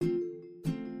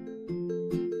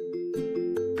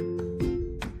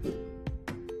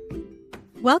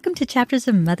Welcome to Chapters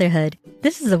of Motherhood.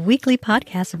 This is a weekly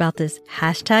podcast about this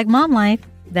hashtag mom life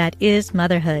that is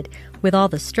motherhood, with all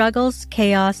the struggles,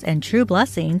 chaos, and true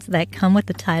blessings that come with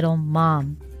the title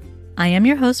mom. I am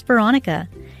your host, Veronica.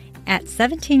 At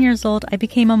 17 years old, I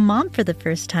became a mom for the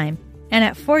first time, and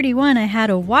at 41, I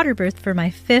had a water birth for my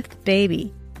fifth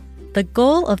baby. The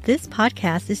goal of this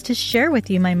podcast is to share with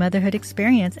you my motherhood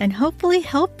experience and hopefully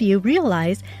help you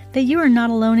realize that you are not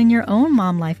alone in your own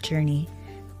mom life journey.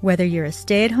 Whether you're a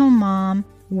stay-at-home mom,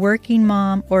 working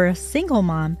mom, or a single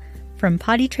mom, from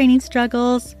potty training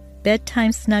struggles,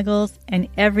 bedtime snuggles, and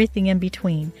everything in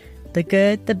between, the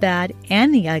good, the bad,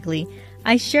 and the ugly,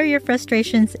 I share your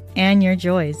frustrations and your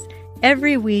joys.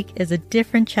 Every week is a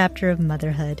different chapter of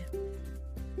motherhood.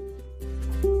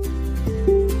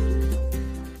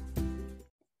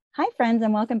 Hi, friends,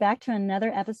 and welcome back to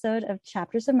another episode of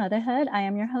Chapters of Motherhood. I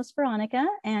am your host, Veronica,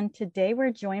 and today we're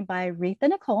joined by Retha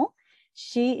Nicole.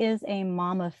 She is a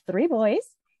mom of 3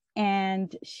 boys,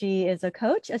 and she is a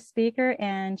coach, a speaker,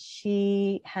 and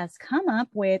she has come up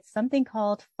with something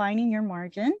called Finding Your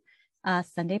Margin,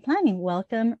 Sunday Planning.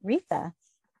 Welcome, Retha.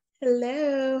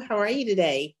 Hello. How are you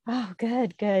today? Oh,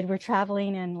 good. We're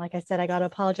traveling, and like I said, I got to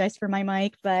apologize for my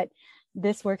mic, but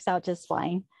this works out just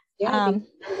fine. Yeah.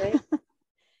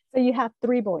 So you have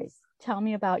 3 boys. Tell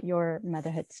me about your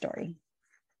motherhood story.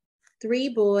 3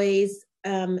 boys.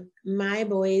 My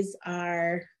boys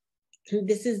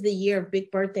this is the year of big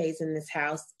birthdays in this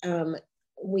house.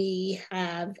 We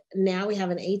have an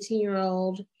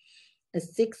 18-year-old, a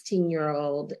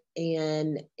 16-year-old,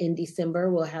 and in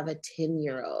December we'll have a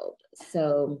 10-year-old.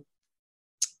 So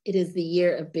it is the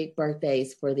year of big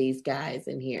birthdays for these guys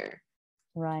in here.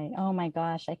 Right. Oh my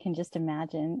gosh, I can just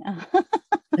imagine.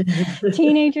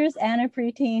 Teenagers and a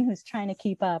preteen who's trying to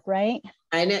keep up, right?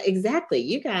 I know, exactly.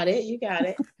 You got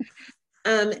it.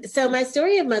 So my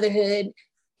story of motherhood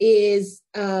is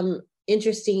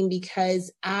interesting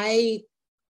because I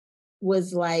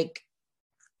was like,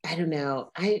 I don't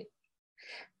know,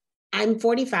 I'm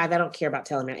 45. I don't care about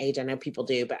telling my age. I know people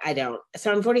do, but I don't.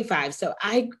 So I'm 45. So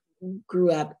I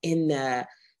grew up in the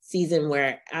season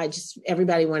where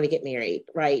everybody wanted to get married,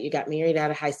 right? You got married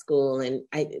out of high school. And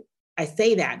I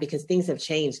say that because things have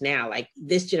changed now. Like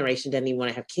this generation doesn't even want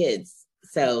to have kids.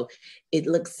 So it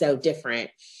looks so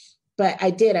different. But I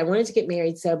wanted to get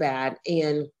married so bad.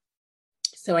 And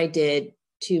so I did,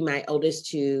 to my oldest,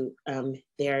 to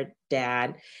their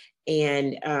dad.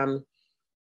 And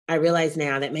I realize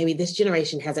now that maybe this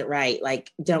generation has it right.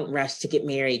 Like, don't rush to get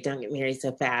married. Don't get married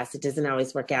so fast. It doesn't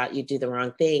always work out. You do the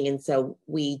wrong thing. And so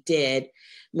we did.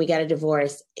 We got a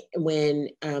divorce when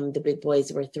the big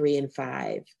boys were 3 and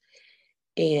 5.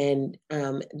 And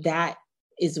that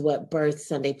is what birthed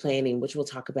Sunday Planning, which we'll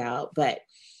talk about. But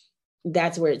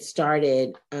that's where it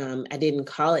started. I didn't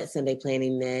call it Sunday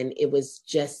Planning then. It was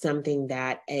just something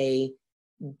that a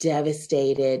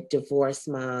devastated divorced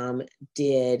mom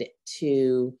did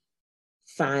to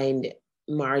find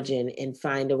margin and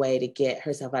find a way to get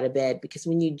herself out of bed. Because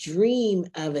when you dream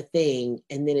of a thing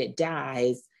and then it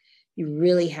dies, you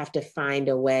really have to find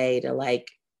a way to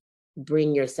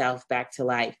bring yourself back to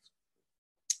life.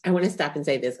 I want to stop and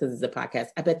say this because it's a podcast.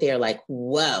 I bet they're like,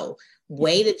 whoa,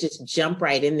 way to just jump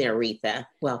right in there, Retha.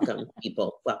 Welcome,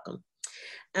 people. Welcome.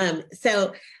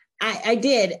 So I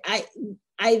did.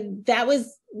 That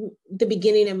was the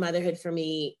beginning of motherhood for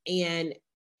me. And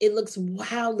it looks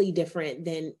wildly different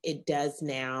than it does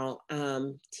now.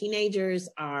 Teenagers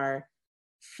are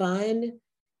fun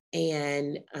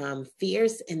and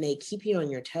fierce, and they keep you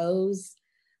on your toes.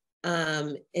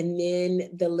 And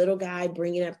then the little guy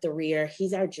bringing up the rear,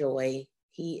 he's our joy.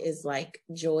 He is like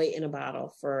joy in a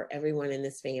bottle for everyone in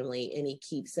this family. And he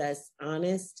keeps us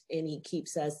honest, and he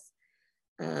keeps us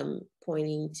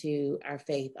pointing to our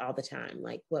faith all the time.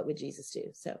 Like, what would Jesus do?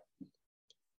 So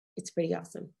it's pretty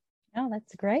awesome. Oh,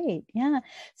 that's great. Yeah.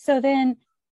 So then,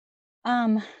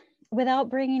 without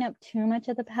bringing up too much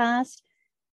of the past,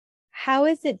 how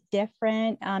is it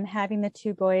different having the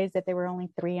 2 boys if they were only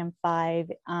 3 and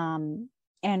 5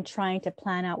 and trying to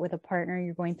plan out with a partner?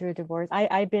 You're going through a divorce.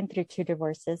 I've been through 2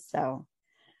 divorces, so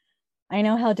I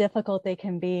know how difficult they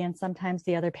can be. And sometimes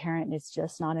the other parent is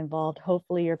just not involved.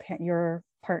 Hopefully your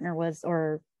partner was,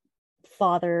 or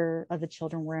father of the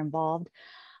children were involved.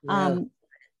 No.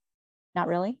 Not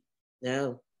really?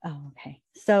 No. Oh, okay.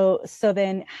 So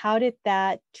then how did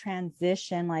that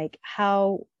transition? Like,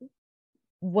 how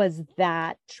was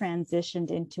that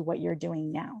transitioned into what you're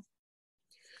doing now?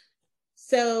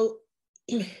 So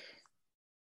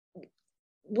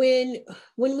when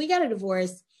we got a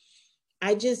divorce,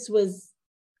 I just was,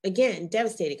 again,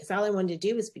 devastated because all I wanted to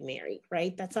do was be married,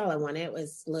 right? That's all I wanted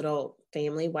was little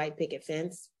family, white picket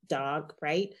fence, dog,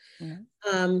 right?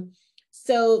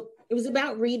 So it was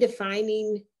about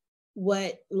redefining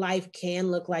what life can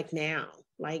look like now.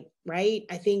 Like, right?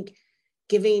 I think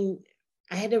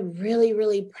I had to really,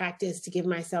 really practice to give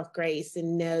myself grace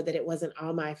and know that it wasn't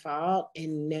all my fault,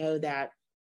 and know that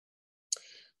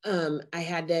I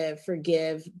had to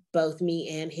forgive both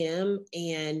me and him.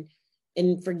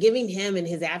 And forgiving him in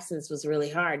his absence was really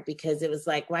hard, because it was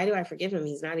like, why do I forgive him?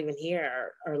 He's not even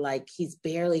here, or like he's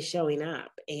barely showing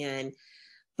up.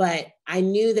 But I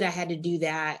knew that I had to do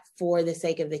that for the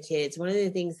sake of the kids. One of the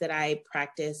things that I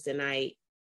practiced, and I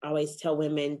always tell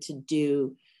women to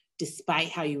do, despite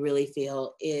how you really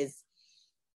feel, is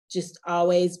just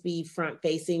always be front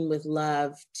facing with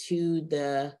love to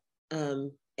the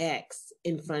ex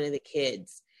in front of the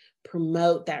kids.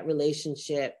 Promote that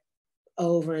relationship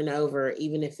over and over,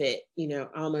 even if it,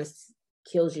 almost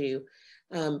kills you.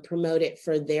 Promote it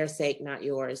for their sake, not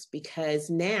yours. Because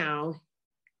now,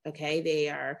 okay, they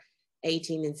are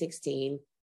 18 and 16,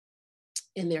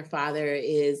 and their father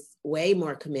is way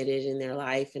more committed in their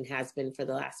life and has been for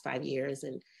the last 5 years.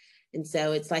 And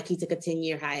so it's like he took a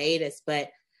 10-year hiatus, but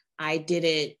I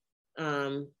didn't,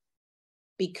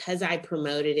 because I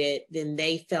promoted it, then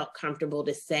they felt comfortable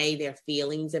to say their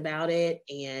feelings about it.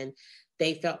 And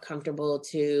they felt comfortable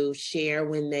to share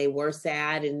when they were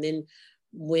sad. And then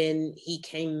when he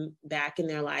came back in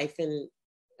their life, and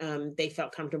they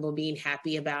felt comfortable being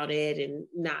happy about it and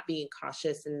not being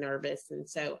cautious and nervous. And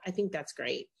so I think that's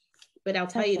great. But I'll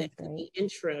tell you that in the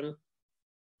interim,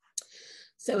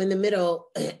 so in the middle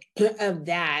of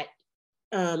that,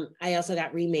 I also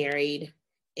got remarried,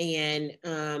 and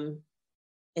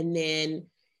then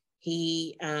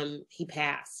he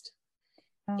passed.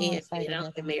 And we had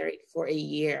only been married for a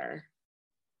year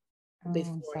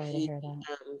before he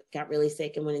got really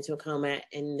sick and went into a coma.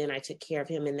 And then I took care of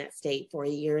him in that state for a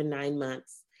year and 9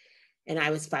 months. And I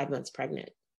was 5 months pregnant.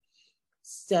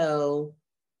 So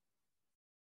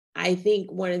I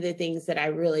think one of the things that I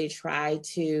really try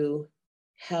to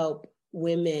help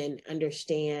women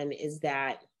understand is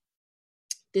that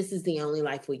this is the only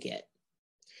life we get.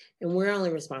 And we're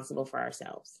only responsible for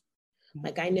ourselves.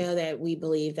 Like, I know that we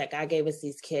believe that God gave us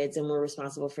these kids and we're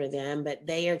responsible for them, but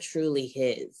they are truly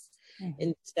his.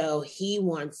 And so he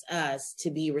wants us to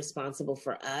be responsible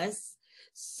for us,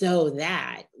 so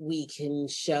that we can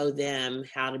show them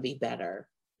how to be better,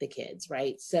 the kids,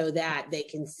 right? So that they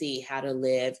can see how to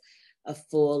live a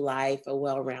full life, a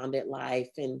well-rounded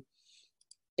life, and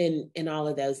all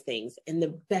of those things. And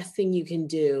the best thing you can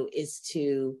do is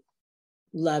to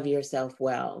love yourself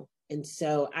well. And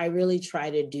so I really try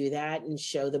to do that and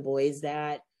show the boys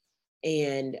that,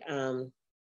 and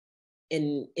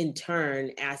in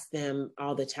turn ask them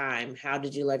all the time, how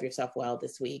did you love yourself well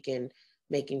this week? And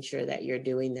making sure that you're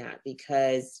doing that,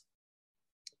 because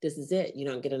this is it. You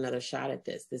don't get another shot at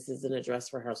this. This isn't a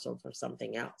dress rehearsal for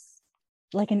something else.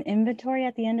 Like an inventory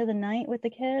at the end of the night with the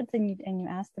kids, and you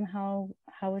ask them how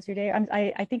was your day?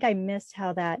 I think I missed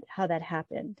how that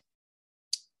happened.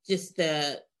 Just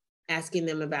the asking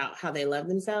them about how they love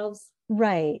themselves.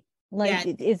 Right. Like,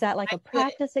 yeah, is that like a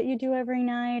practice that you do every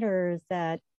night, or is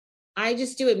that? I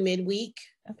just do it midweek.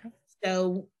 Okay.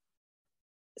 So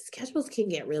schedules can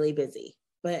get really busy,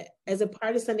 but as a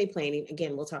part of Sunday planning,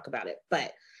 again, we'll talk about it,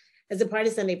 but as a part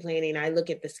of Sunday planning, I look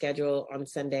at the schedule on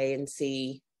Sunday and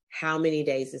see how many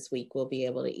days this week we'll be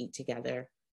able to eat together.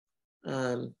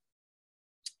 And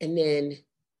then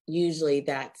usually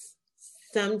that's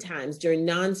sometimes during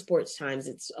non-sports times,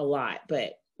 it's a lot,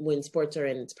 but when sports are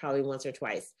in, it's probably once or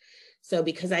twice. So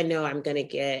because I know I'm going to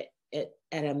get it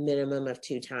at a minimum of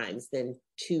 2 times, then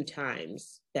 2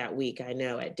 times that week, I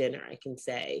know at dinner, I can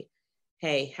say,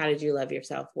 hey, how did you love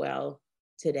yourself well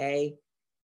today,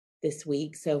 this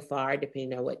week so far,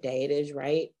 depending on what day it is,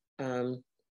 right?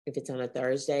 If it's on a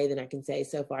Thursday, then I can say,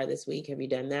 so far this week, have you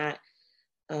done that?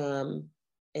 And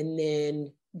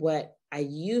then what I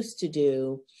used to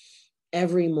do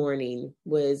every morning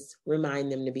was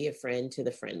remind them to be a friend to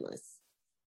the friendless.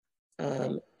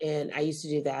 And I used to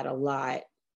do that a lot.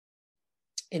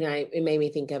 And it made me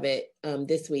think of it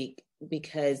this week,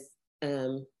 because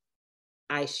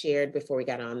I shared before we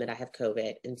got on that I have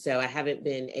COVID. And so I haven't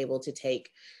been able to take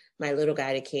my little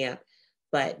guy to camp.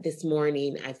 But this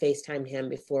morning I FaceTimed him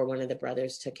before one of the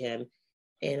brothers took him.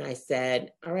 And I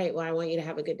said, all right, well, I want you to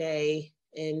have a good day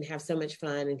and have so much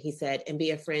fun. And he said, and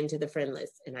be a friend to the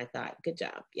friendless. And I thought, good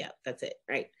job. Yeah, that's it.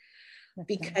 Right.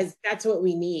 Because that's what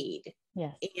we need.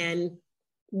 Yes. And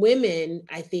women,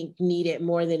 I think, need it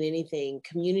more than anything.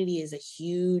 Community is a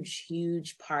huge,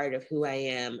 huge part of who I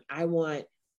am. I want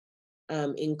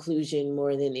inclusion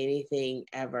more than anything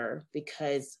ever,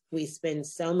 because we spend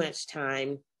so much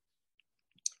time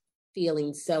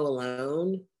feeling so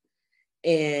alone.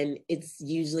 And it's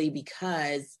usually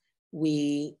because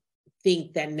we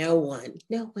think that no one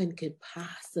could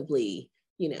possibly,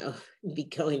 be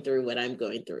going through what I'm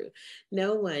going through.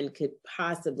 No one could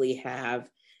possibly have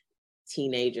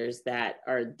teenagers that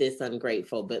are this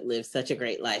ungrateful but live such a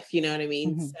great life. You know what I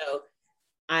mean? Mm-hmm. So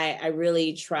I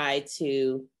really try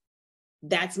to,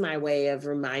 that's my way of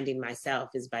reminding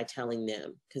myself, is by telling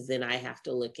them, because then I have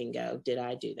to look and go, did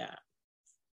I do that?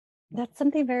 That's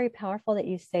something very powerful that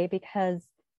you say, because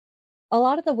a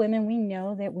lot of the women, we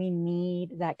know that we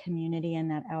need that community and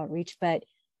that outreach, but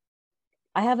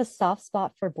I have a soft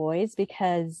spot for boys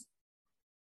because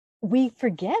we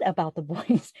forget about the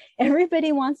boys.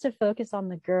 Everybody wants to focus on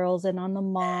the girls and on the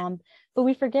mom, but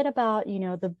we forget about,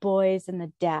 the boys and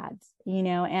the dads,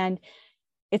 and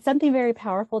it's something very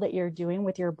powerful that you're doing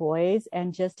with your boys,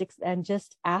 and just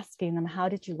asking them, how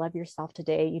did you love yourself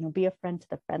today? Be a friend to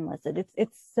the friendless.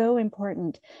 It's so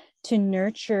important to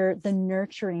nurture the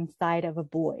nurturing side of a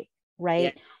boy,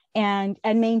 right? Yeah.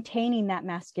 And maintaining that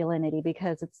masculinity,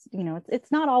 because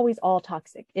it's not always all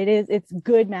toxic. It's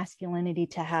good masculinity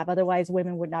to have. Otherwise,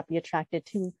 women would not be attracted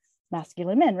to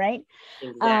masculine men, right?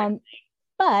 Exactly.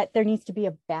 But there needs to be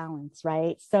a balance,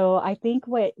 right? So I think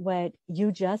what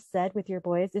you just said with your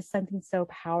boys is something so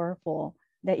powerful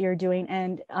that you're doing.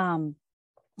 And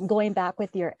going back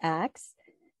with your ex,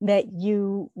 that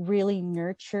you really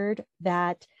nurtured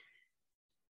that.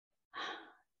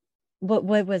 What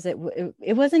was it?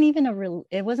 It wasn't even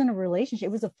it wasn't a relationship.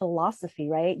 It was a philosophy,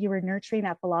 right? You were nurturing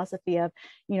that philosophy of,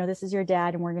 this is your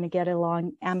dad and we're going to get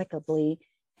along amicably.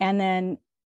 And then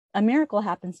a miracle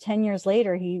happens 10 years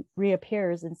later. He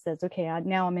reappears and says, okay,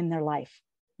 now I'm in their life.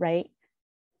 Right.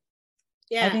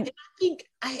 Yeah. I think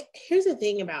here's the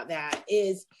thing about that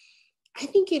is, I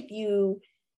think if you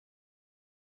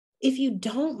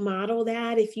don't model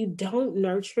that, if you don't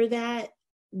nurture that,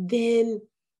 then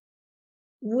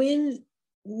when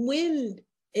and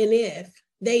if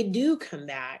they do come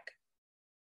back,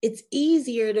 it's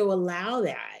easier to allow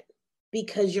that,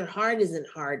 because your heart isn't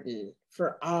hardened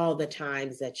for all the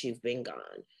times that you've been gone.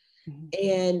 Mm-hmm.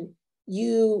 And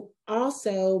you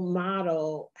also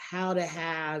model how to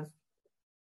have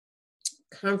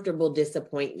comfortable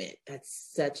disappointment.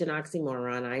 That's such an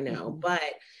oxymoron, I know, mm-hmm. but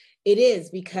it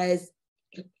is, because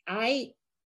I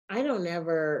don't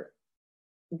ever,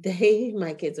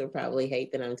 my kids will probably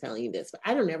hate that I'm telling you this, but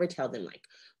I don't ever tell them like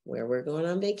where we're going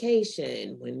on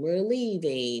vacation, when we're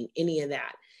leaving, any of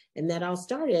that. And that all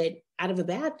started out of a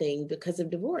bad thing because of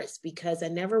divorce, because I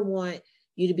never want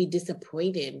you to be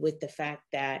disappointed with the fact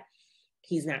that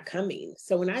he's not coming.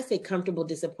 So when I say comfortable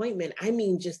disappointment, I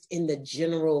mean just in the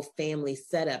general family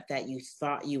setup that you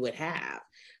thought you would have,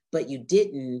 but you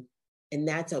didn't. And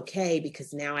that's okay,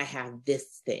 because now I have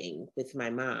this thing with my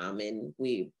mom and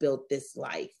we built this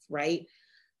life, right?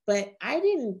 But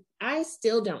I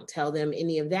still don't tell them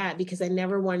any of that, because I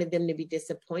never wanted them to be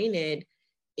disappointed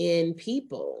in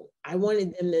people. I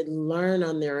wanted them to learn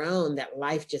on their own that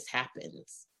life just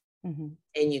happens, mm-hmm.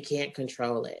 and you can't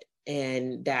control it,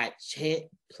 and that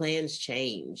plans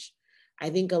change. I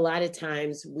think a lot of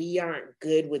times we aren't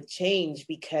good with change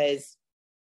because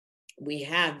we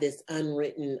have this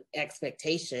unwritten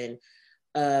expectation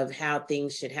of how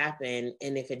things should happen.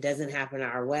 And if it doesn't happen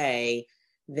our way,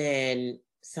 then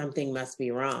something must be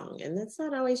wrong. And that's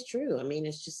not always true. I mean,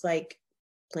 it's just like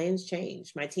plans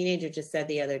change. My teenager just said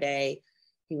the other day,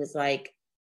 he was like,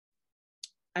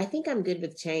 I think I'm good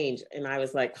with change. And I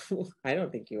was like, I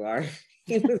don't think you are.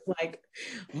 He was like,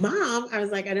 Mom, I was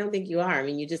like, I don't think you are. I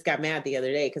mean, you just got mad the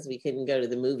other day because we couldn't go to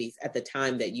the movies at the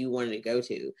time that you wanted to go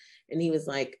to. And he was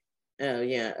like, oh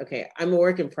yeah, okay, I'm a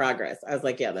work in progress. I was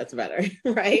like, yeah, that's better,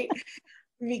 right?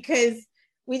 Because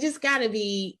we just got to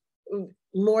be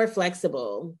more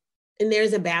flexible. And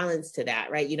there's a balance to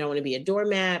that, right? You don't want to be a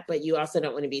doormat, but you also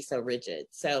don't want to be so rigid.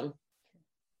 So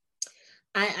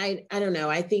I don't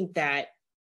know. I think that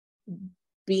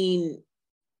being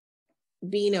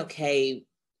okay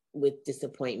with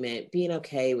disappointment, being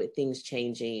okay with things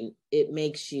changing, it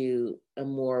makes you a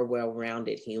more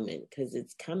well-rounded human, because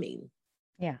it's coming.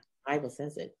 Yeah. Bible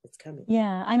says it's coming.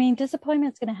 Yeah, I mean,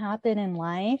 disappointment's going to happen in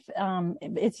life.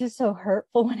 It's just so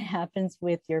hurtful when it happens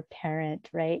with your parent,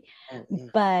 right? Yeah.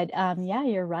 But yeah,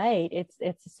 you're right. It's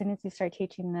as soon as you start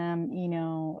teaching them,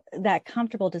 that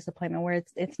comfortable disappointment where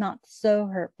it's not so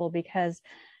hurtful, because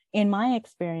in my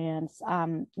experience,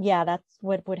 yeah, that's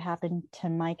what would happen to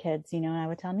my kids. And I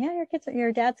would tell them, yeah,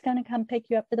 your dad's going to come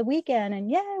pick you up for the weekend, and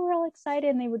yeah, we're all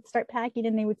excited, and they would start packing,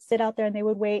 and they would sit out there and they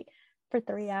would wait for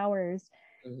 3 hours.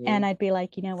 Mm-hmm. And I'd be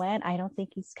like, you know what? I don't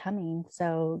think he's coming.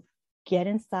 So get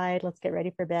inside. Let's get ready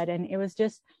for bed. And it was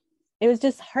just it was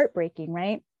just heartbreaking,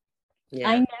 right? Yeah.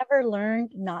 I never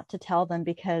learned not to tell them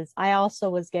because I also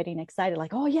was getting excited,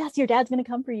 like, oh yes, your dad's going to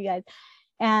come for you guys.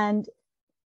 And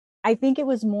I think it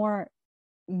was more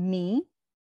me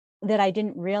that I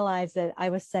didn't realize that I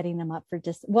was setting them up for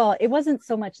well, it wasn't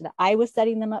so much that I was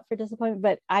setting them up for disappointment,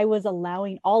 but I was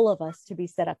allowing all of us to be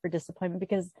set up for disappointment,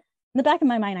 because in the back of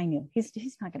my mind, I knew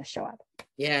he's not going to show up.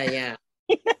 Yeah. Yeah.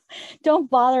 Don't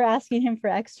bother asking him for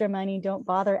extra money. Don't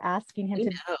bother asking him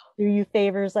to do you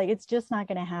favors. Like, it's just not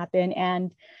going to happen.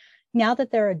 And now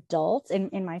that they're adults,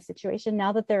 in my situation,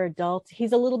 now that they're adults,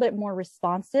 he's a little bit more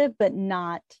responsive, but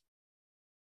not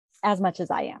as much as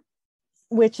I am,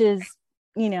 which is,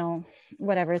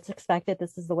 whatever, it's expected.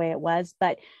 This is the way it was.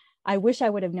 But I wish I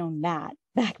would have known that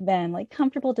back then, like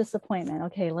comfortable disappointment.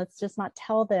 Okay, let's just not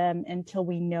tell them until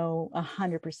we know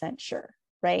 100% sure.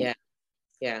 Right. Yeah.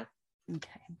 Yeah. Okay.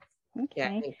 Yeah.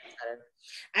 I think that's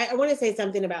better. I want to say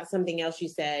something about something else you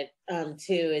said,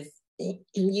 too, is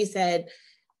you said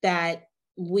that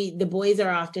the boys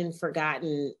are often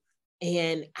forgotten.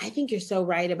 And I think you're so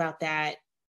right about that.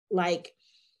 Like,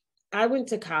 I went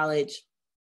to college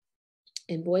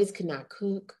and boys could not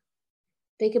cook.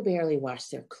 They could barely wash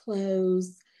their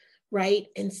clothes, right?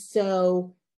 And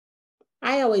so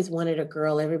I always wanted a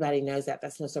girl. Everybody knows that.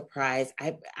 That's no surprise.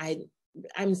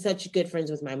 I'm such good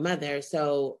friends with my mother,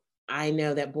 so I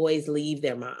know that boys leave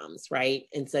their moms, right?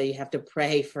 And so you have to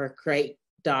pray for great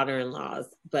daughter-in-laws.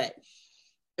 But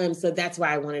so that's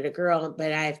why I wanted a girl.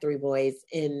 But I have 3 boys,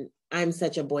 and I'm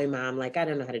such a boy mom. Like, I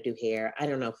don't know how to do hair. I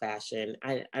don't know fashion.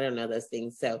 I don't know those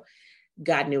things. So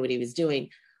God knew what he was doing.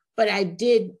 But I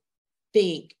did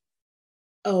think,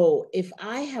 oh, if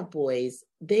I have boys,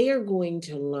 they are going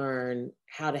to learn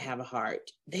how to have a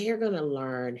heart. They are going to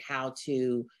learn how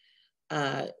to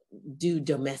do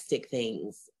domestic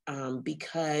things,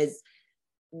 because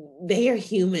they are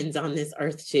humans on this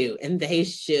earth too, and they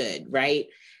should, right?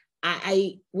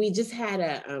 We just had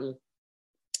a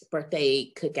birthday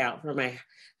cookout for my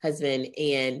husband,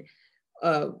 and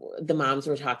the moms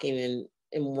were talking,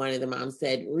 and one of the moms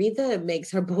said, Retha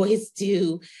makes her boys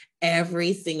do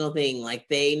every single thing. Like,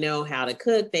 they know how to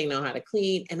cook, they know how to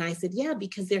clean. And I said, yeah,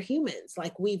 because they're humans.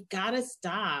 Like, we've got to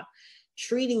stop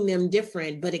treating them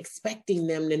different, but expecting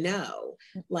them to know.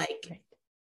 Like,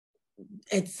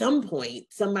 at some point,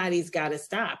 somebody's got to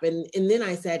stop. And then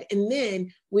I said, and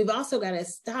then we've also got to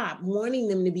stop wanting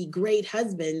them to be great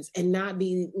husbands and not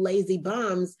be lazy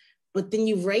bums, but then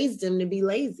you've raised them to be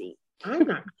lazy. I'm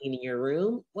not cleaning your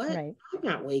room. What? Right. I'm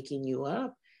not waking you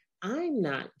up. I'm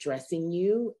not dressing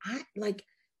you.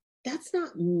 That's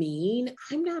not mean.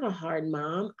 I'm not a hard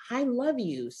mom. I love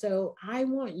you. So I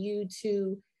want you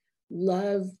to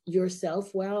love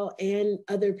yourself well and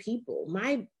other people.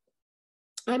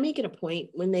 I make it a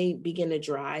point when they begin to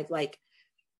drive, like,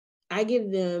 I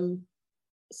give them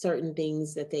certain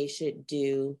things that they should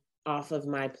do off of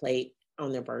my plate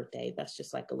on their birthday. That's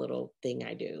just like a little thing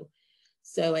I do.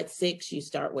 So at 6, you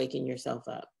start waking yourself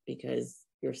up because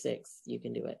you're 6, you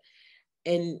can do it.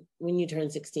 And when you turn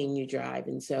 16, you drive.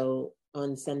 And so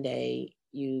on Sunday,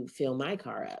 you fill my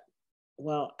car up.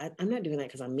 Well, I'm not doing that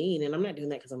because I'm mean, and I'm not doing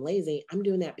that because I'm lazy. I'm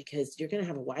doing that because you're going to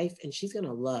have a wife, and she's going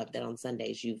to love that on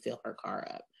Sundays you fill her car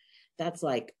up. That's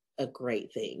like a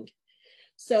great thing.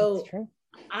 So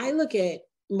I look at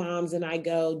moms and I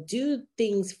go, do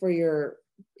things for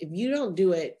if you don't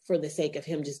do it for the sake of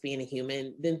him just being a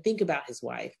human, then think about his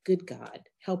wife. Good God,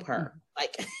 help her.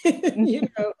 Like,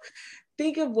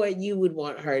 think of what you would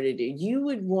want her to do. You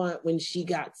would want, when she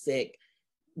got sick,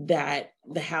 that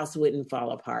the house wouldn't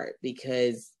fall apart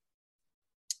because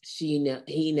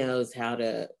he knows how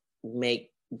to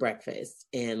make breakfast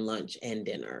and lunch and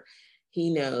dinner. He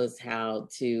knows how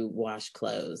to wash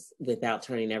clothes without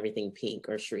turning everything pink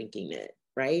or shrinking it,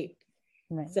 right?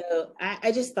 So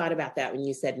I just thought about that when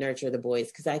you said nurture the boys,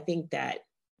 because I think that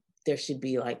there should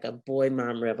be like a boy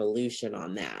mom revolution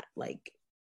on that. Like,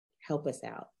 help us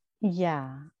out.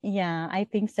 Yeah, I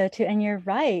think so too. And you're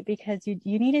right, because you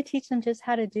need to teach them just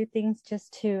how to do things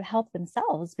just to help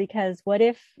themselves. Because what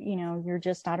if, you're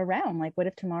just not around? Like, what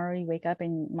if tomorrow you wake up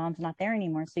and mom's not there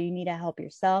anymore? So you need to help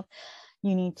yourself.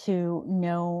 You need to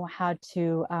know how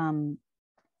to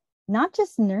not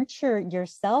just nurture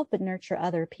yourself, but nurture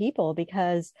other people.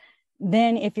 Because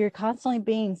then if you're constantly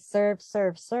being served,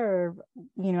 and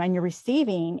you're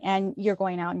receiving, and you're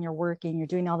going out and you're working, you're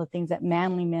doing all the things that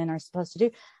manly men are supposed to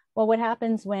do. Well, what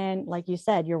happens when, like you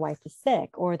said, your wife is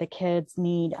sick, or the kids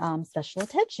need special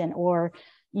attention, or,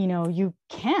 your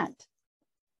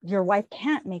wife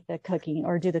can't make the cooking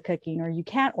or do the cooking, or you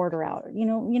can't order out, you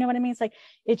know what I mean? It's like,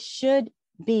 it should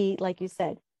be, like you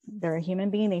said, they're a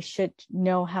human being. They should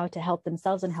know how to help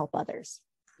themselves and help others.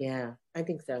 Yeah, I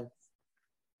think so.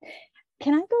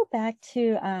 Can I go back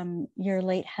to your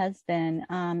late husband?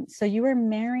 So you were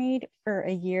married for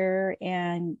a year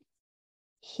and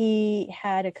he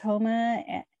had a coma.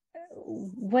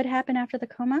 What happened after the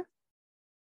coma?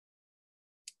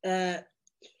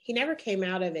 He never came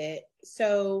out of it.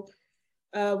 So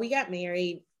we got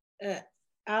married.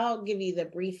 I'll give you the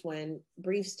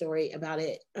brief story about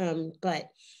it. But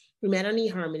we met on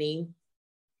eHarmony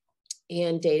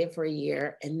and dated for a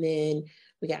year. And then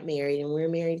we got married, and we were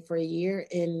married for a year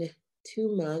and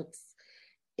 2 months.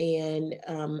 And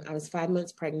I was 5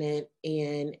 months pregnant.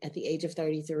 And at the age of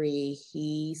 33,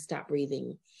 he stopped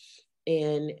breathing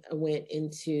and went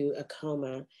into a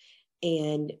coma.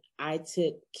 And I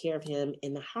took care of him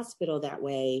in the hospital that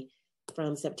way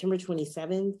from September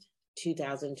 27th,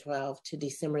 2012 to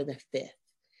December the 5th.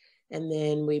 And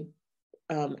then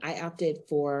I opted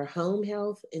for home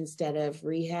health instead of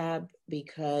rehab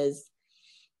because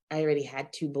I already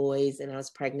had 2 boys and I was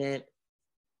pregnant.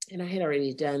 And I had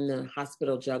already done the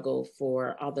hospital juggle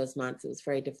for all those months. It was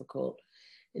very difficult.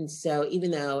 And so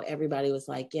even though everybody was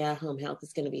like, yeah, home health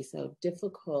is going to be so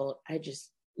difficult, I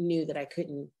just knew that I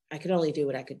could only do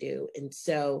what I could do. And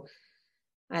so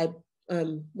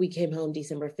we came home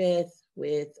December 5th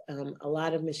with a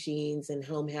lot of machines and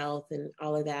home health and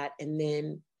all of that. And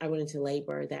then I went into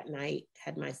labor that night,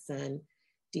 had my son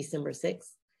December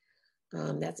 6th.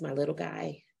 That's my little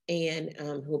guy, and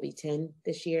who will be 10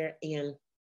 this year and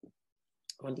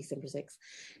on December 6th.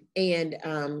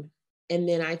 And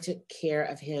then I took care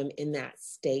of him in that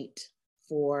state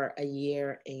for a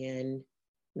year and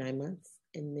 9 months.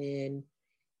 And then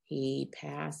he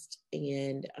passed,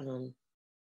 and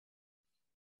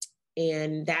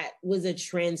that was a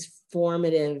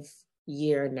transformative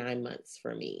year, 9 months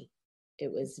for me.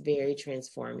 It was very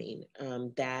transforming.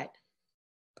 That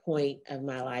point of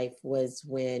my life was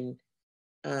when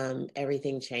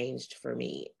everything changed for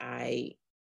me. I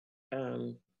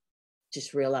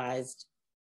just realized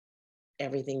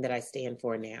everything that I stand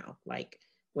for now. Like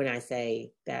when I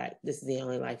say that this is the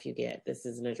only life you get, this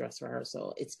isn't a dress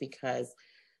rehearsal, it's because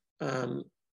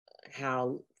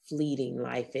how fleeting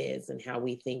life is and how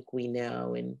we think we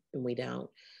know and we don't.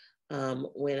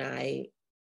 When I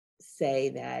say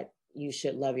that you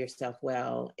should love yourself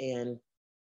well, and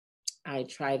I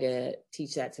try to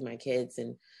teach that to my kids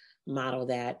and model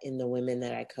that in the women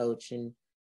that I coach, and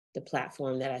the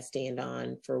platform that I stand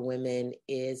on for women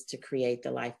is to create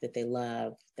the life that they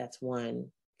love. That's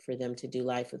 1. For them to do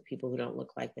life with people who don't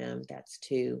look like them. That's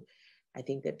 2. I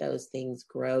think that those things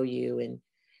grow you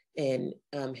and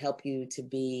help you to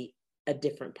be a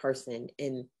different person.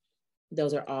 And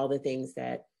those are all the things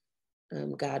that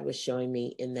God was showing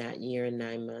me in that year and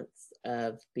 9 months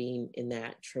of being in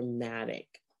that traumatic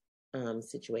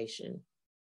situation.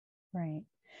 Right.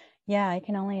 Yeah, I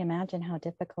can only imagine how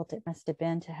difficult it must have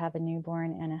been to have a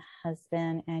newborn and a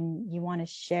husband, and you want to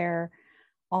share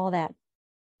all that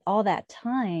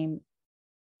time.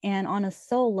 And on a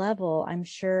soul level, I'm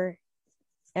sure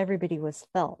everybody was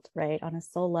felt, right? On a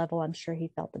soul level, I'm sure he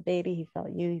felt the baby, he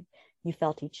felt you, you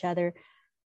felt each other.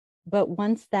 But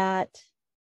once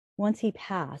he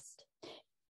passed,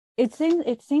 it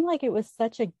seemed like it was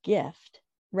such a gift,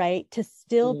 right? To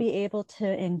still be able to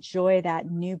enjoy that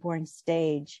newborn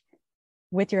stage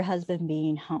with your husband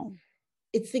being home.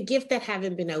 It's the gift that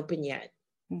haven't been opened yet.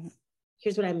 Mm-hmm.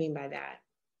 Here's what I mean by that.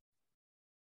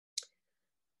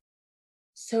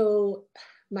 So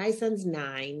my son's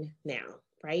 9 now,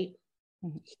 right?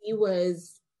 Mm-hmm. He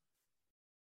was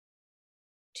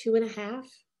 2.5.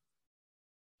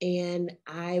 And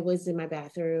I was in my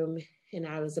bathroom and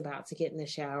I was about to get in the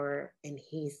shower, and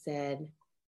he said,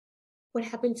 "What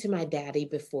happened to my daddy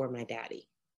before my daddy?"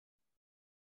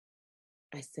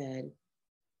 I said,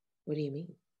 "What do you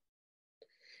mean?"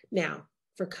 Now,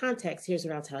 for context, here's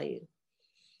what I'll tell you.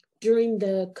 During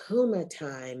the coma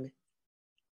time,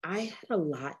 I had a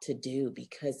lot to do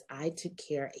because I took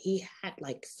care. He had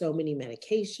like so many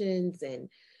medications and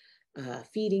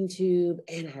feeding tube,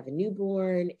 and I have a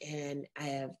newborn, and I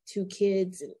have 2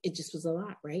 kids, and it just was a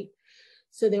lot, right?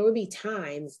 So there would be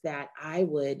times that I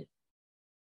would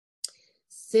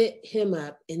sit him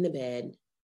up in the bed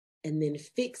and then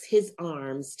fix his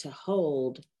arms to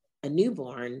hold a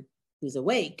newborn who's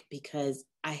awake, because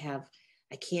I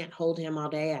can't hold him all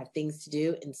day. I have things to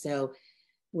do. And so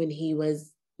when he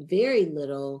was very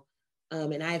little,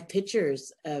 and I have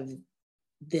pictures of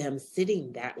them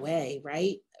sitting that way,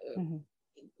 right? Mm-hmm.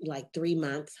 Like 3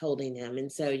 months holding him.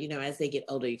 And so, as they get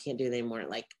older, you can't do it anymore.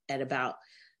 Like at about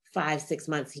 5-6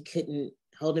 months, he couldn't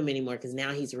hold him anymore because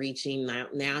now he's reaching.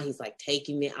 Now he's like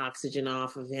taking the oxygen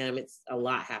off of him. It's a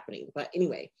lot happening. But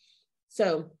anyway,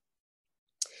 so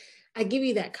I give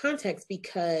you that context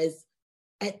because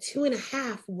at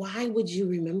 2.5, why would you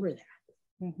remember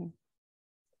that? Mm-hmm.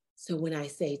 So when I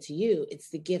say to you, it's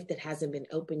the gift that hasn't been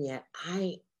opened yet,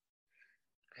 I'm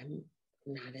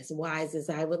not as wise as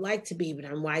I would like to be, but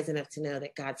I'm wise enough to know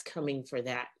that God's coming for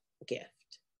that gift,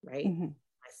 right? Mm-hmm.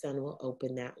 My son will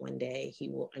open that one day. He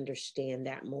will understand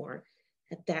that more.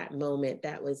 At that moment,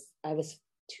 I was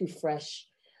too fresh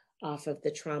off of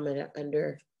the trauma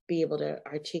to be able to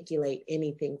articulate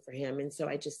anything for him. And so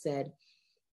I just said,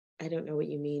 I don't know what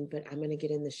you mean, but I'm going to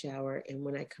get in the shower. And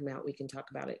when I come out, we can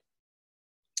talk about it.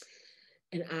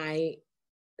 And I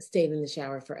stayed in the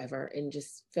shower forever and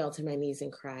just fell to my knees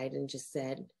and cried and just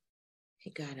said,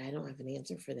 hey, God, I don't have an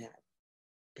answer for that.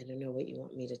 I don't know what you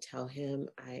want me to tell him.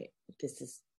 This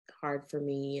is hard for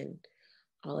me and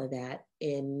all of that.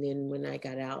 And then when I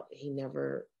got out, he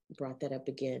never brought that up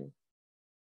again.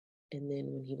 And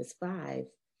then when he was 5,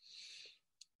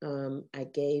 I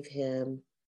gave him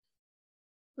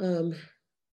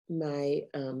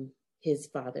his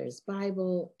father's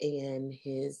Bible and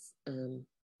his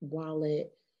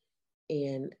wallet.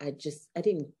 And I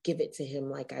didn't give it to him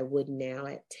like I would now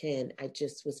at 10. I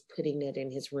just was putting it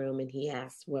in his room, and he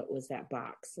asked, what was that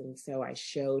box? And so I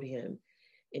showed him,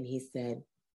 and he said,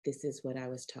 this is what I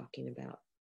was talking about.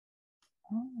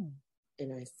 Oh.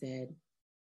 And I said,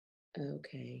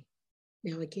 okay.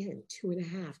 Now again,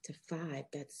 2.5 to 5,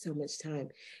 that's so much time.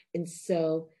 And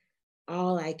so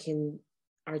all I can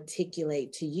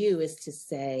articulate to you is to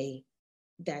say,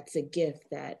 that's a gift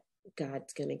that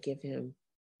God's going to give him,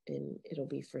 and it'll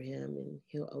be for him, and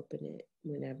he'll open it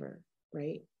whenever,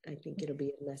 right? I think it'll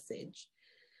be a message,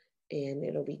 and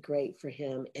it'll be great for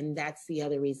him. And that's the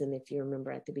other reason, if you remember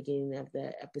at the beginning of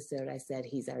the episode, I said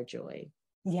he's our joy.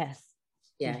 Yes.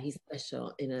 Yeah, he's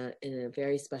special in a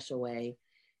very special way.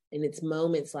 And it's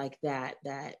moments like that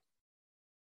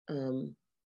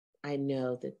I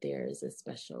know that there's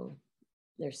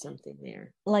something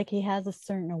there. Like he has a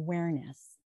certain awareness.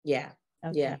 Yeah.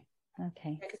 Okay. Yeah.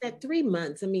 Okay. Because at 3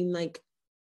 months, I mean, like,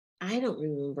 I don't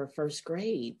remember first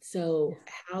grade. So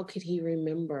how could he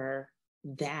remember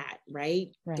that, right?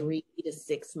 3 to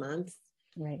 6 months.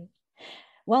 Right.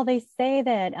 Well, they say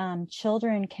that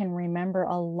children can remember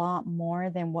a lot more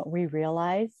than what we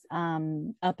realize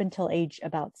up until age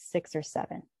about 6 or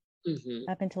 7. Mm-hmm.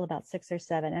 Up until about 6 or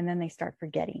 7. And then they start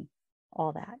forgetting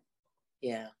all that.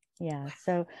 Yeah. Yeah.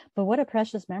 So, but what a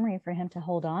precious memory for him to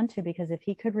hold on to, because if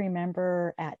he could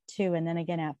remember at 2 and then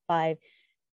again at 5,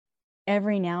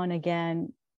 every now and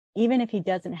again, even if he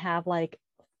doesn't have like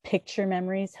picture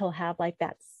memories, he'll have like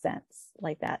that sense,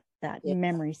 like that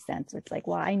memory sense. It's like,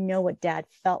 well, I know what Dad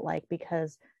felt like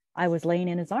because I was laying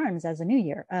in his arms as a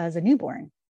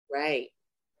newborn. Right.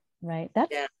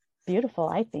 That's beautiful.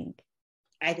 I think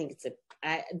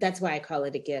that's why I call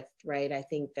it a gift, right? I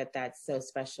think that that's so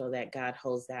special that God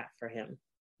holds that for him.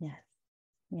 Yes.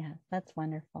 Yeah, that's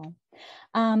wonderful.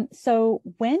 So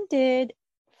when did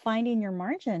Finding Your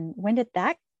Margin, when did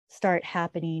that start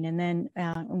happening? And then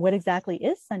what exactly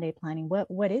is Sunday Planning?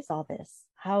 What is all this?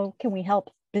 How can we help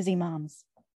busy moms?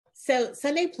 So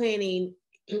Sunday Planning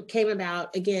came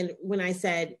about, again, when I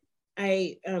said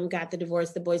I got the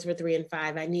divorce, the boys were 3 and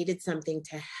 5. I needed something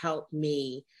to help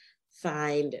me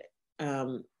find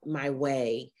my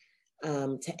way,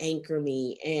 to anchor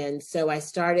me. And so I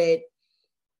started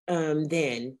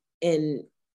then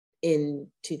in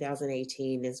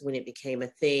 2018 is when it became a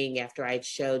thing, after I'd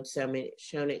shown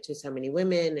it to so many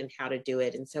women and how to do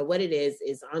it. And so what it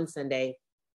is on Sunday,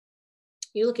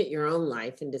 you look at your own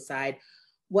life and decide,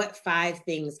 what 5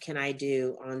 things can I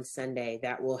do on Sunday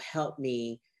that will help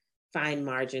me find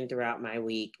margin throughout my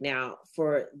week? Now,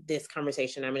 for this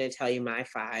conversation, I'm going to tell you my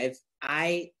 5.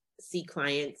 I see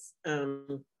clients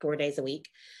 4 days a week.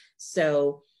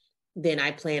 So then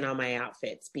I plan on my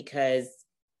outfits, because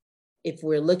if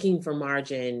we're looking for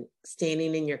margin,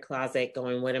 standing in your closet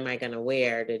going, what am I going to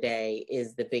wear today,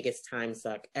 is the biggest time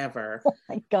suck ever. Oh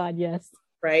my God, yes.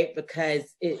 Right?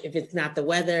 Because if it's not the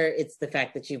weather, it's the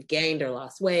fact that you've gained or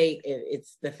lost weight.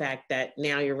 It's the fact that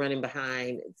now you're running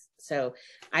behind. So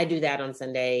I do that on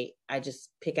Sunday. I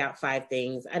just pick out 5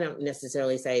 things. I don't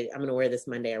necessarily say I'm going to wear this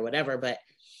Monday or whatever, but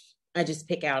I just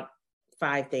pick out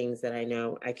 5 things that I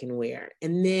know I can wear.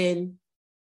 And then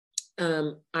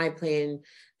I plan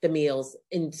the meals.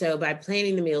 And so by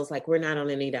planning the meals, like, we're not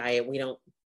on any diet. We don't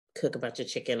cook a bunch of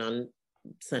chicken on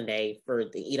Sunday for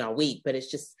the eat all week, but it's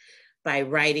just by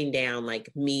writing down like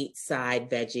meat,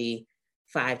 side, veggie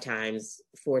 5 times,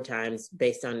 4 times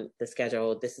based on the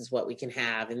schedule. This is what we can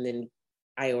have. And then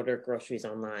I order groceries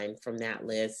online from that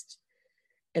list.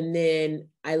 And then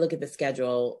I look at the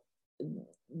schedule.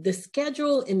 the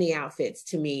schedule and the outfits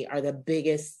to me are the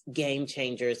biggest game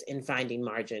changers in finding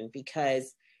margin,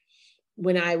 because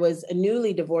when I was a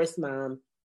newly divorced mom,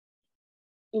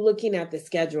 looking at the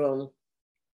schedule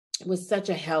was such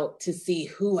a help to see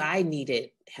who I needed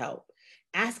help.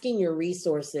 Asking your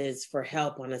resources for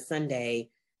help on a Sunday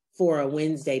for a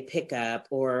Wednesday pickup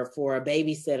or for a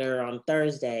babysitter on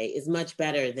Thursday is much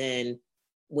better than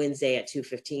Wednesday at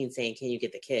 2:15 saying, can you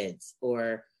get the kids?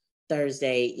 Or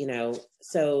Thursday,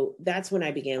 so that's when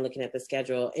I began looking at the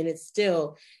schedule. And it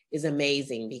still is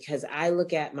amazing because I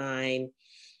look at mine,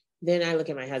 then I look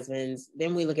at my husband's,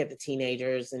 then we look at the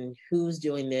teenagers and who's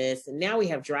doing this. And now we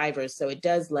have drivers, so it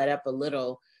does let up a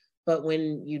little. But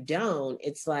when you don't,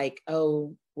 it's like,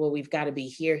 oh, well, we've got to be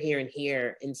here, here, and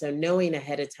here. And so knowing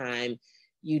ahead of time,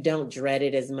 you don't dread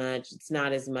it as much. It's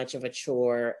not as much of a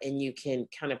chore, and you can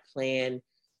kind of plan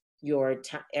your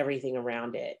everything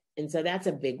around it. And so that's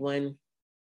a big one.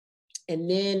 And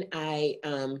then I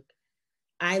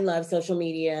love social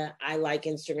media. I like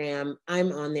Instagram.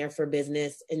 I'm on there for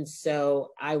business. And so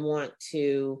I want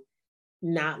to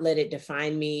not let it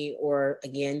define me or,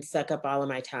 again, suck up all of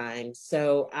my time.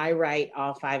 So I write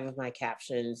all 5 of my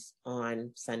captions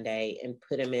on Sunday and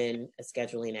put them in a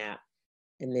scheduling app.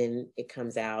 And then it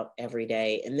comes out every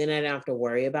day. And then I don't have to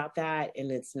worry about that.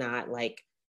 And it's not like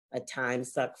a time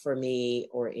suck for me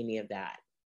or any of that.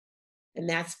 And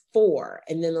that's 4.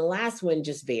 And then the last one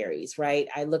just varies, right?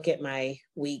 I look at my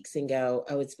weeks and go,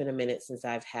 oh, it's been a minute since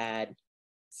I've had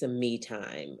some me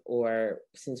time, or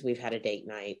since we've had a date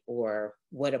night, or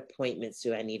what appointments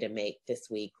do I need to make this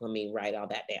week? Let me write all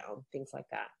that down, things like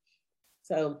that.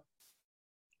 So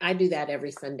I do that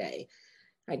every Sunday.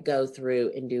 I go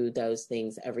through and do those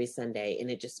things every Sunday,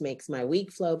 and it just makes my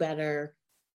week flow better.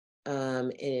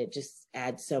 And it just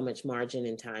adds so much margin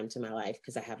and time to my life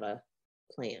because I have a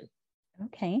plan.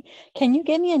 Okay. Can you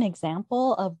give me an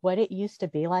example of what it used to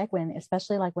be like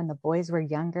especially like when the boys were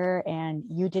younger and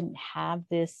you didn't have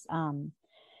this,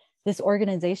 this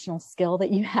organizational skill that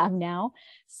you have now?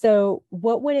 So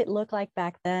what would it look like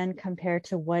back then compared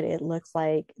to what it looks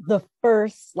like the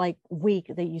first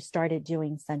week that you started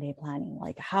doing Sunday planning?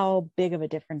 Like, how big of a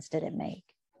difference did it make?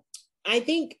 I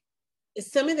think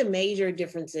some of the major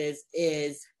differences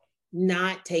is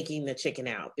not taking the chicken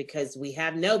out, because we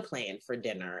have no plan for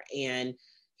dinner. And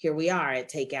here we are at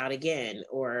takeout again,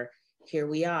 or here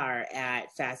we are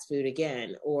at fast food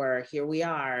again, or here we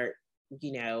are,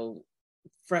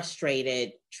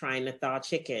 frustrated trying to thaw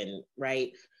chicken,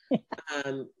 right?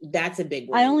 That's a big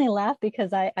one. I only laugh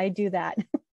because I do that.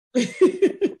 I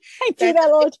do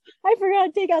that. I forgot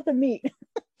to take out the meat.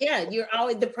 Yeah,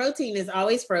 the protein is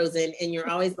always frozen and you're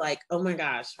always like, oh my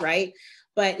gosh, right?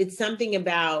 But it's something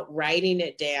about writing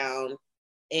it down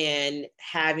and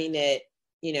having it,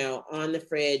 on the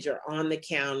fridge or on the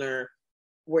counter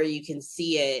where you can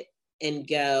see it and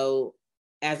go,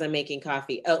 as I'm making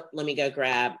coffee, oh, let me go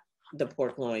grab the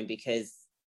pork loin because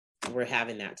we're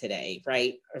having that today,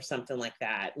 right? Or something like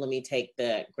that. Let me take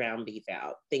the ground beef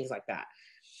out, things like that.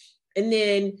 And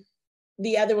then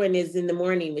the other one is in the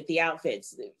morning with the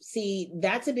outfits. See,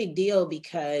 that's a big deal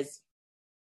because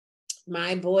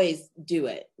my boys do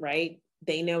it, right?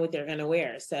 They know what they're going to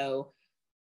wear. So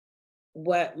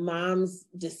what moms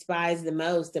despise the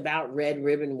most about Red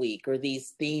Ribbon Week or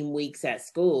these theme weeks at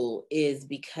school is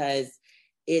because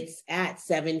it's at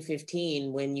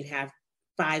 7:15 when you have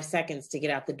 5 seconds to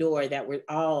get out the door that we're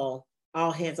all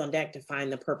hands on deck to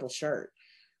find the purple shirt,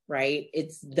 right?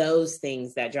 It's those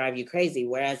things that drive you crazy.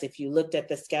 Whereas if you looked at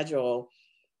the schedule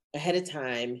ahead of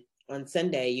time on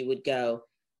Sunday, you would go,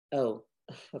 oh,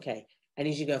 okay, I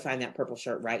need you to go find that purple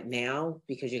shirt right now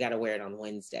because you got to wear it on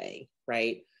Wednesday,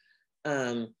 right?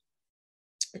 And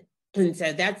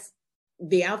so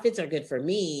the outfits are good for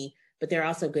me, but they're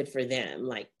also good for them,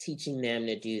 like teaching them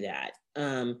to do that.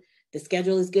 The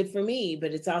schedule is good for me,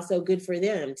 but it's also good for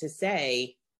them to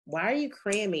say, why are you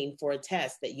cramming for a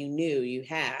test that you knew you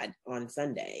had on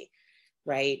Sunday,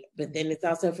 right? But then it's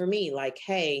also for me, like,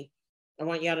 hey, I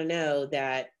want y'all to know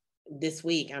that this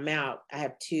week I'm out. I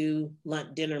have 2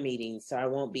 lunch dinner meetings, so I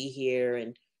won't be here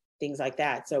and things like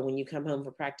that. So when you come home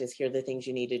for practice, here are the things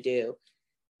you need to do.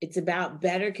 It's about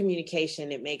better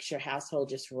communication. It makes your household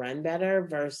just run better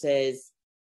versus,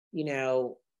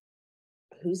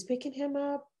 who's picking him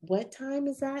up? What time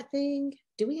is that thing?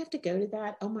 Do we have to go to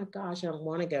that? Oh my gosh, I don't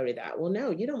want to go to that. Well,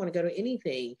 no, you don't want to go to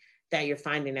anything that you're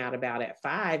finding out about at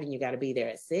 5 and you got to be there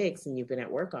at 6 and you've been at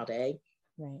work all day.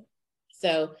 Right.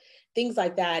 So things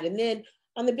like that. And then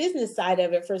on the business side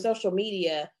of it, for social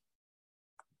media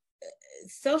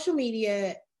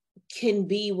can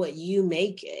be what you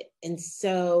make it. And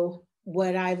so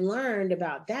what I've learned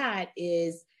about that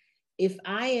is if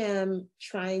I am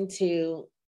trying to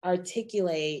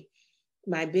articulate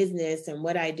my business and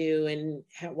what I do and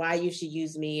why you should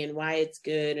use me and why it's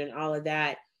good and all of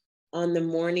that on the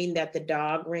morning that the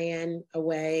dog ran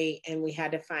away and we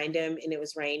had to find him and it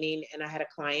was raining and I had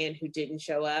a client who didn't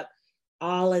show up,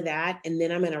 all of that, and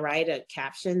then I'm going to write a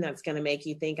caption that's going to make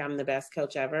you think I'm the best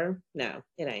coach ever. No,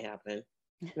 it ain't happening,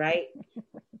 right?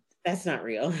 That's not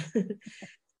real.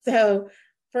 So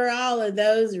for all of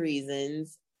those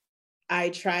reasons, I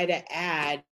try to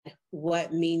add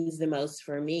what means the most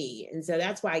for me. And so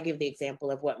that's why I give the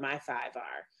example of what my 5 are.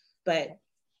 But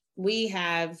we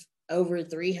have over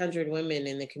 300 women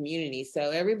in the community.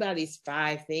 So everybody's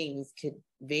 5 things could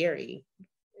vary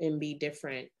and be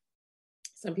different.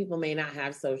 Some people may not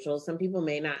have social. Some people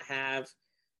may not have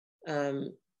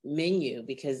menu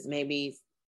because maybe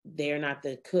they're not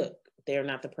the cook. They're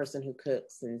not the person who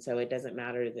cooks. And so it doesn't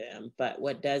matter to them. But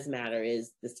what does matter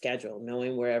is the schedule,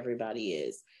 knowing where everybody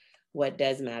is. What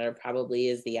does matter probably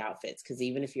is the outfits. Because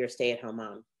even if you're a stay-at-home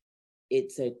mom,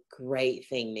 it's a great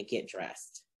thing to get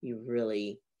dressed.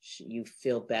 You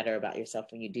feel better about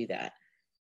yourself when you do that.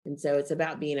 And so it's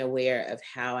about being aware of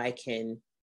how I can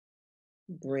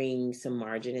bring some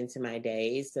margin into my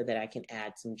days so that I can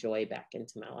add some joy back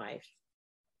into my life.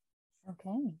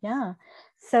 Okay. Yeah.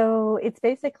 So it's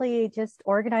basically just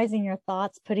organizing your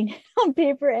thoughts, putting it on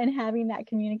paper and having that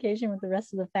communication with the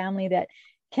rest of the family that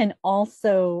can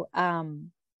also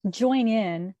join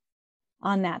in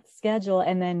on that schedule.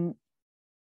 And then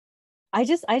I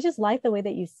just like the way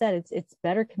that you said it's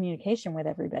better communication with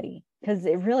everybody, because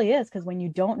it really is. Because when you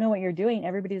don't know what you're doing,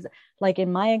 everybody's like,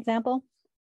 in my example,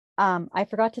 I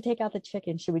forgot to take out the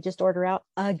chicken. Should we just order out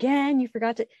again? You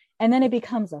forgot to, and then it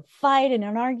becomes a fight and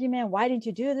an argument. Why didn't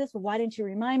you do this? Well, why didn't you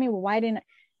remind me? Well, why didn't?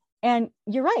 And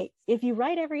you're right. If you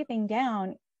write everything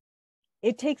down,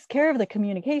 it takes care of the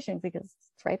communication because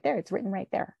it's right there. It's written right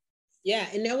there. Yeah,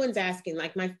 and no one's asking.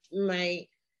 Like my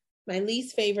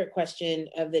least favorite question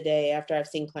of the day after I've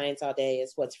seen clients all day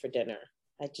is what's for dinner.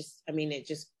 It's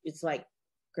like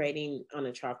grading on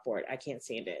a chalkboard. I can't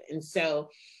stand it. And so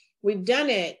we've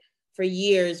done it for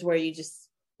years where you just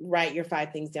write your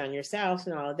 5 things down yourself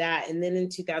and all of that. And then in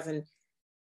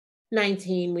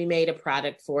 2019, we made a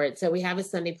product for it. So we have a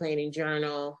Sunday planning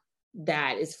journal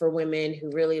that is for women who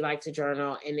really like to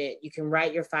journal. And you can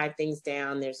write your 5 things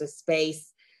down. There's a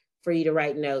space for you to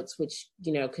write notes, which,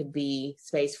 could be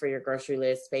space for your grocery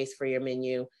list, space for your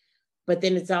menu. But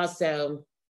then it's also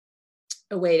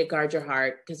a way to guard your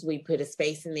heart, because we put a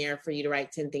space in there for you to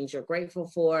write 10 things you're grateful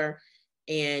for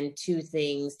and 2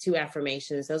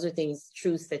 affirmations. Those are things,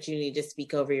 truths that you need to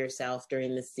speak over yourself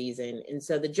during this season. And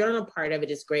so the journal part of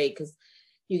it is great because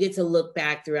you get to look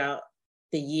back throughout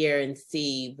the year and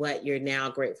see what you're now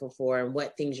grateful for and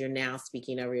what things you're now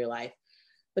speaking over your life.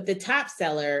 But the top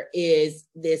seller is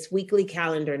this weekly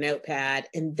calendar notepad.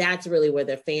 And that's really where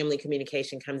the family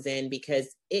communication comes in,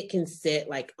 because it can sit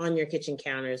like on your kitchen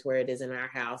counters where it is in our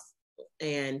house.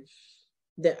 And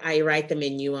I write the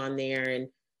menu on there, and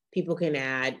people can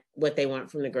add what they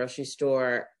want from the grocery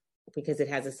store because it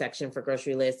has a section for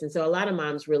grocery lists. And so a lot of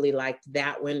moms really liked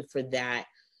that one for that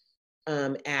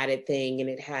added thing. And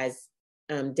it has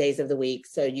days of the week.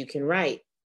 So you can write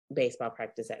baseball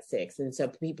practice at 6. And so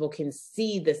people can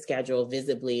see the schedule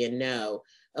visibly and know,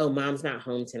 oh, mom's not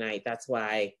home tonight. That's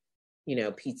why,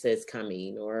 pizza is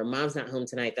coming, or mom's not home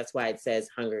tonight. That's why it says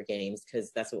Hunger Games,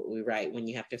 because that's what we write when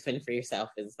you have to fend for yourself,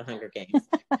 is the Hunger Games.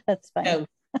 That's fine. So,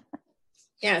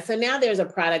 yeah. So now there's a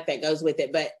product that goes with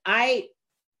it, but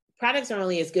products are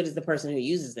only as good as the person who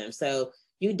uses them. So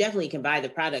you definitely can buy the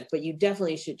product, but you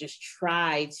definitely should just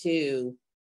try to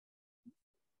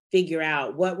figure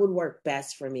out what would work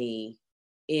best for me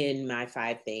in my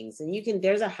 5 things. And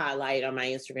there's a highlight on my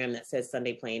Instagram that says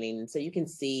Sunday planning. And so you can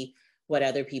see what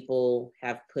other people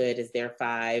have put as their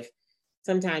 5.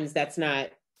 Sometimes that's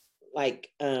not like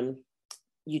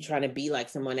you trying to be like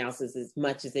someone else's as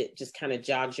much as it just kind of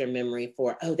jogs your memory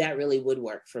for, oh, that really would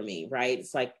work for me, right?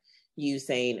 It's like you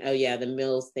saying, oh yeah, the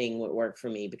meals thing would work for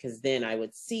me, because then I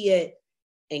would see it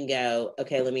and go,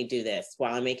 okay, let me do this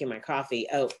while I'm making my coffee.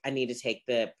 Oh, I need to take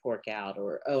the pork out,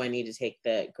 or, oh, I need to take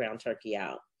the ground turkey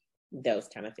out, those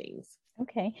kind of things.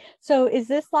 Okay. So is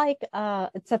this like,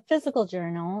 it's a physical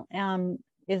journal.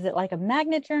 Is it like a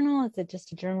magnet journal? Is it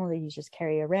just a journal that you just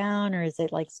carry around, or is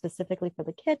it like specifically for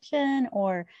the kitchen,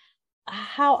 or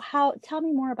tell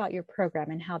me more about your program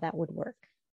and how that would work.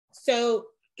 So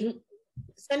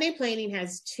Sunday Planning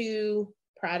has 2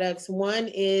 products. One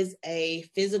is a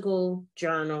physical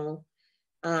journal.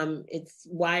 It's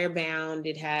wire bound.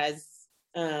 It has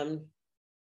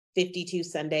 52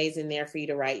 Sundays in there for you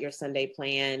to write your Sunday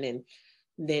plan. And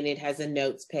then it has a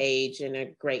notes page and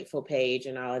a grateful page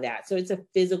and all of that. So it's a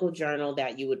physical journal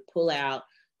that you would pull out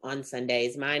on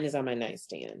Sundays. Mine is on my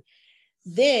nightstand.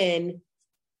 Then,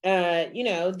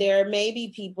 there may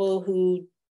be people who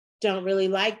don't really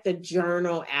like the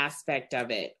journal aspect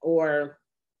of it, or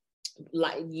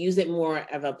like use it more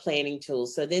of a planning tool.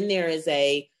 So then there is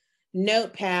a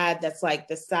notepad that's like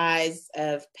the size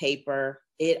of paper.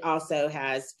 It also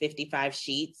has 55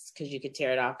 sheets because you could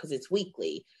tear it off because it's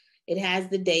weekly. It has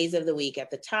the days of the week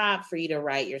at the top for you to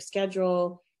write your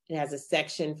schedule. It has a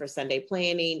section for Sunday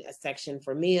planning, a section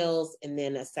for meals, and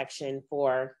then a section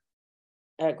for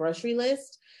a grocery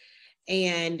list.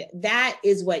 And that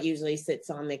is what usually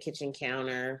sits on the kitchen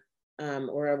counter,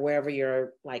 or wherever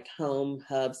your like home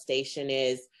hub station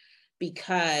is,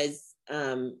 because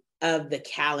of the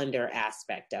calendar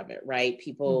aspect of it, right?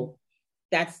 People,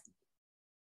 that's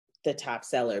the top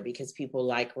seller because people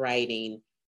like writing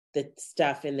the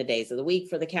stuff in the days of the week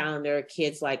for the calendar.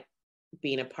 Kids like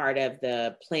being a part of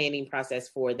the planning process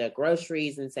for the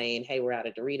groceries and saying, hey, we're out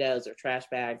of Doritos or trash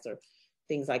bags or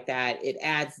things like that. It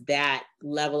adds that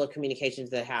level of communication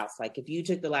to the house. Like if you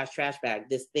took the last trash bag,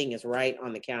 this thing is right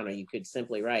on the counter. You could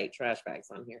simply write trash bags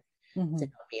on here to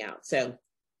help me out. So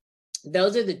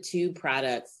those are the two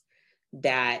products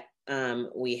that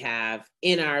we have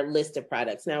in our list of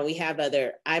products. Now we have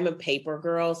I'm a paper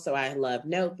girl, so I love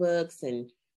notebooks and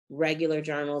regular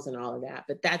journals and all of that,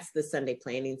 but that's the Sunday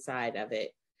planning side of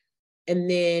it. And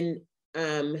then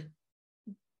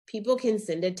people can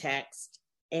send a text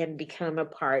and become a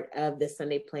part of the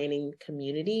Sunday planning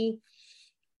community.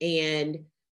 And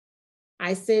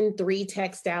I send 3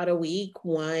 texts out a week.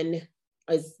 One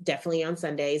is definitely on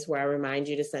Sundays where I remind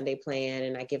you to Sunday plan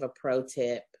and I give a pro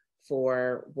tip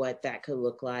for what that could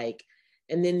look like.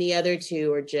 And then the other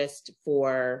 2 are just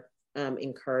for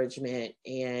encouragement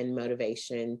and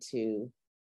motivation to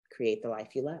create the life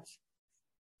you love.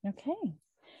 Okay.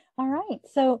 All right.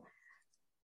 So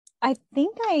I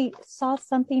think I saw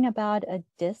something about a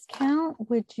discount.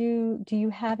 Do you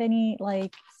have any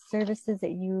like services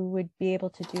that you would be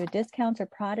able to do a discount or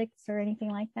products or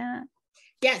anything like that?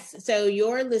 Yes. So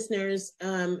your listeners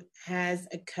has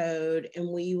a code, and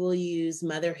we will use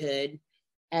motherhood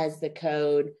as the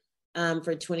code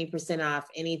for 20% off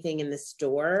anything in the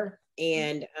store.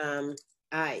 And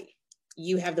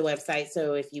you have the website,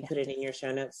 so if you put it in your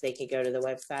show notes, they could go to the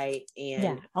website.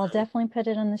 And I'll definitely put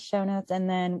it in the show notes,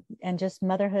 and just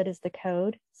motherhood is the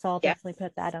code. So I'll definitely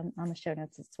put that on the show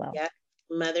notes as well. Yeah,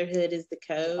 motherhood is the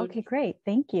code. Okay, great.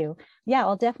 Thank you. Yeah,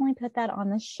 I'll definitely put that on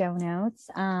the show notes.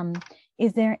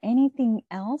 Is there anything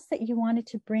else that you wanted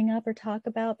to bring up or talk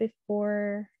about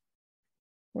before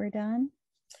we're done?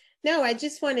 No, I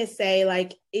just want to say,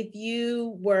 like, if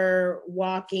you were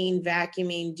walking,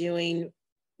 vacuuming, doing,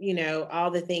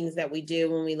 all the things that we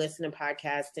do when we listen to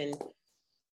podcasts, and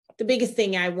the biggest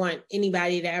thing I want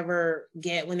anybody to ever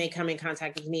get when they come in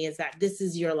contact with me is that this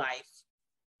is your life.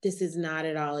 This is not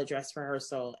at all a dress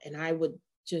rehearsal. And I would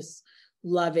just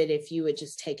love it if you would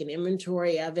just take an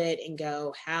inventory of it and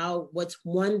go, what's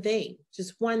one thing,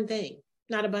 just one thing,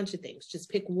 not a bunch of things, just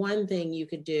pick one thing you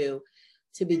could do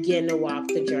to begin to walk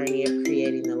the journey of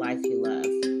creating the life you love.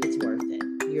 It's worth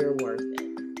it. You're worth it.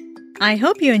 I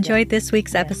hope you enjoyed this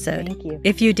week's episode. Thank you.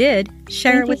 If you did,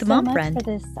 share it with a mom friend.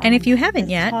 And if you haven't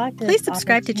yet, please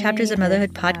subscribe to Chapters of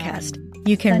Motherhood podcast.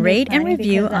 You can rate and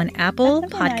review on Apple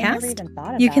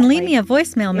Podcast. You can leave me a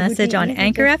voicemail message on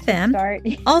Anchor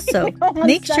FM. Also,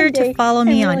 make sure to follow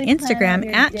me on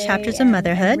Instagram at Chapters of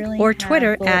Motherhood or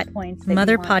Twitter at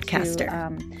Mother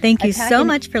Podcaster. Thank you so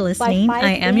much for listening.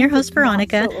 I am your host,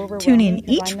 Veronica. Tune in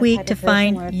each week to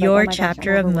find your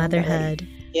chapter of motherhood.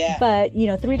 Yeah. But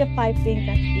 3 to 5 things,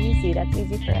 that's easy. That's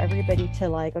easy for everybody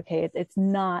to it's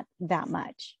not that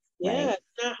much. Yeah, right?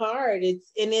 It's not hard.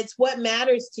 It's what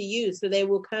matters to you. So they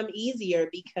will come easier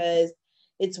because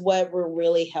it's what will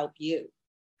really help you.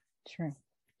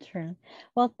 True.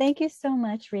 Well, thank you so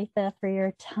much, Retha, for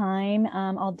your time.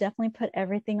 I'll definitely put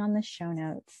everything on the show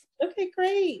notes. Okay,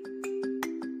 great.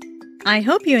 I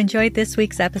hope you enjoyed this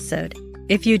week's episode.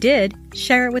 If you did,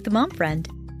 share it with a mom friend.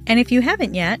 And if you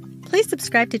haven't yet, please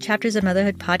subscribe to Chapters of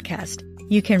Motherhood podcast.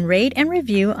 You can rate and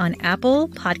review on Apple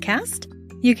Podcast.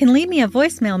 You can leave me a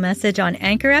voicemail message on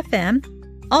Anchor FM.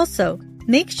 Also,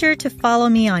 make sure to follow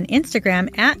me on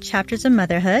Instagram at Chapters of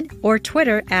Motherhood or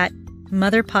Twitter at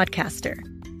Mother Podcaster.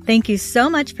 Thank you so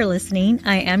much for listening.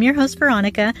 I am your host,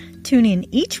 Veronica. Tune in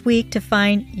each week to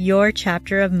find your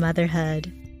chapter of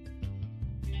motherhood.